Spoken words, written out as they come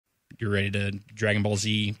You're ready to Dragon Ball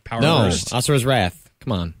Z Power No, Burst? Asura's Wrath.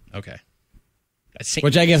 Come on. Okay.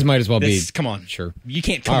 Which I guess might as well be. Come on. Sure. You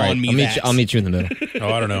can't come All right, on me I'll meet you in the middle.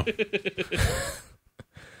 Oh, I don't know.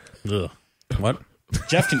 Ugh. What?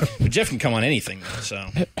 Jeff can come on anything, though, so.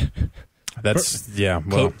 That's, yeah.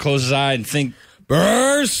 Well, Close his eye and think.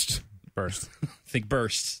 Burst! Think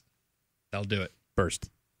bursts. That'll do it. Burst.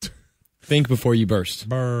 Think before you burst.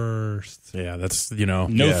 Burst. Yeah, that's, you know.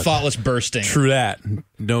 No yeah. thoughtless bursting. True that.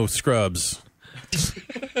 No scrubs.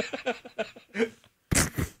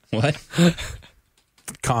 What?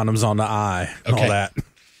 Condoms on the eye. And Okay. all that.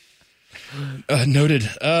 Noted.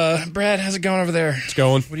 Brad, how's it going over there? It's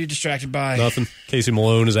going. What are you distracted by? Nothing. Casey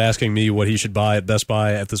Malone is asking me what he should buy at Best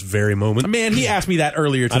Buy at this very moment. Man, he asked me that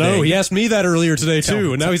earlier today. I know. He asked me that earlier today,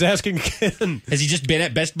 too, and now he's asking again. Has he just been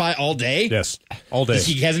at Best Buy all day? Yes, all day.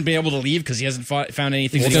 He hasn't been able to leave because he hasn't found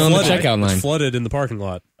anything. He's still on the checkout line. It's flooded in the parking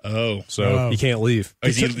lot, Oh. so he can't leave.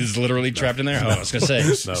 Is he is literally trapped in there? Oh, I was going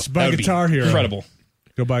to say. No. Buy That would be Guitar Hero. incredible.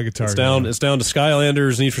 Go buy Guitar It's Hero. down. It's down to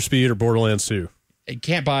Skylanders, Need for Speed, or Borderlands 2. You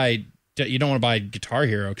can't buy. You don't want to buy Guitar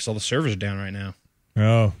Hero because all the servers are down right now.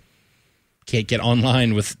 Oh. Can't get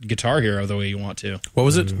online with Guitar Hero the way you want to. What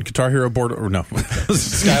was it? Guitar Hero or no.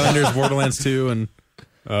 Skylanders, Borderlands 2, and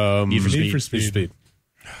Need for Speed. Need for Speed.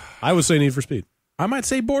 I would say Need for Speed. I might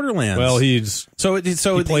say Borderlands. Well, he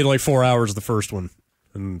played like 4 hours of the first one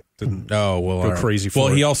and didn't go all right. crazy for Well,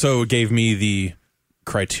 it. he also gave me the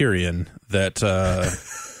criterion that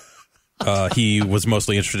he was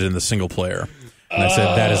mostly interested in the single player. And I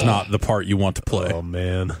said, that is not the part you want to play. Oh,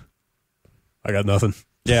 man. I got nothing.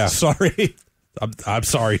 Yeah. Sorry. I'm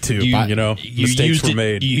sorry, too. Mistakes were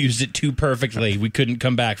made. You used it too perfectly. We couldn't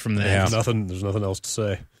come back from that. Yeah. There's nothing else to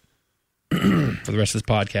say. For the rest of this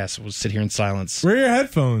podcast, we'll sit here in silence. Where are your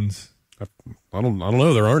headphones? I don't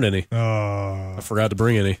know. There aren't any. Oh. I forgot to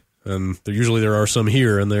bring any. And there are some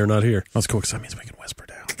here, and they're not here. That's cool, because that means we can whisper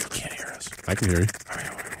down. You can't hear us. I can hear you.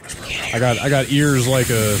 I got ears like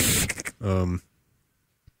a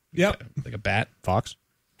Yep. Like a bat? fox.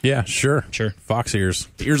 Yeah, sure. Sure. Fox ears.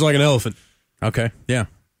 Ears like an elephant. Okay, yeah.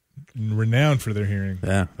 Renowned for their hearing.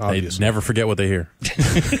 Yeah, Obviously. they never forget what they hear.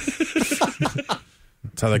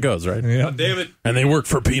 That's how that goes, right? Yeah. Damn it. And they work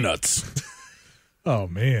for peanuts. Oh,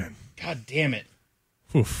 man. God damn it.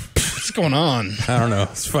 Oof. What's going on? I don't know.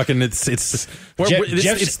 It's fucking. It's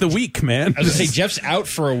Jeff's the week, man. I was going to say, Jeff's out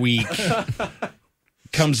for a week.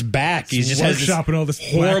 Comes back. He just has this workshopping all this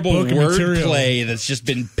horrible black book of material. wordplay that's just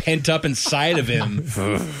been pent up inside of him.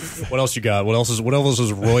 What else you got? What else is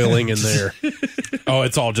roiling in there? Oh,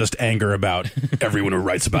 it's all just anger about everyone who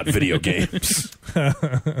writes about video games.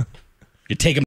 You take him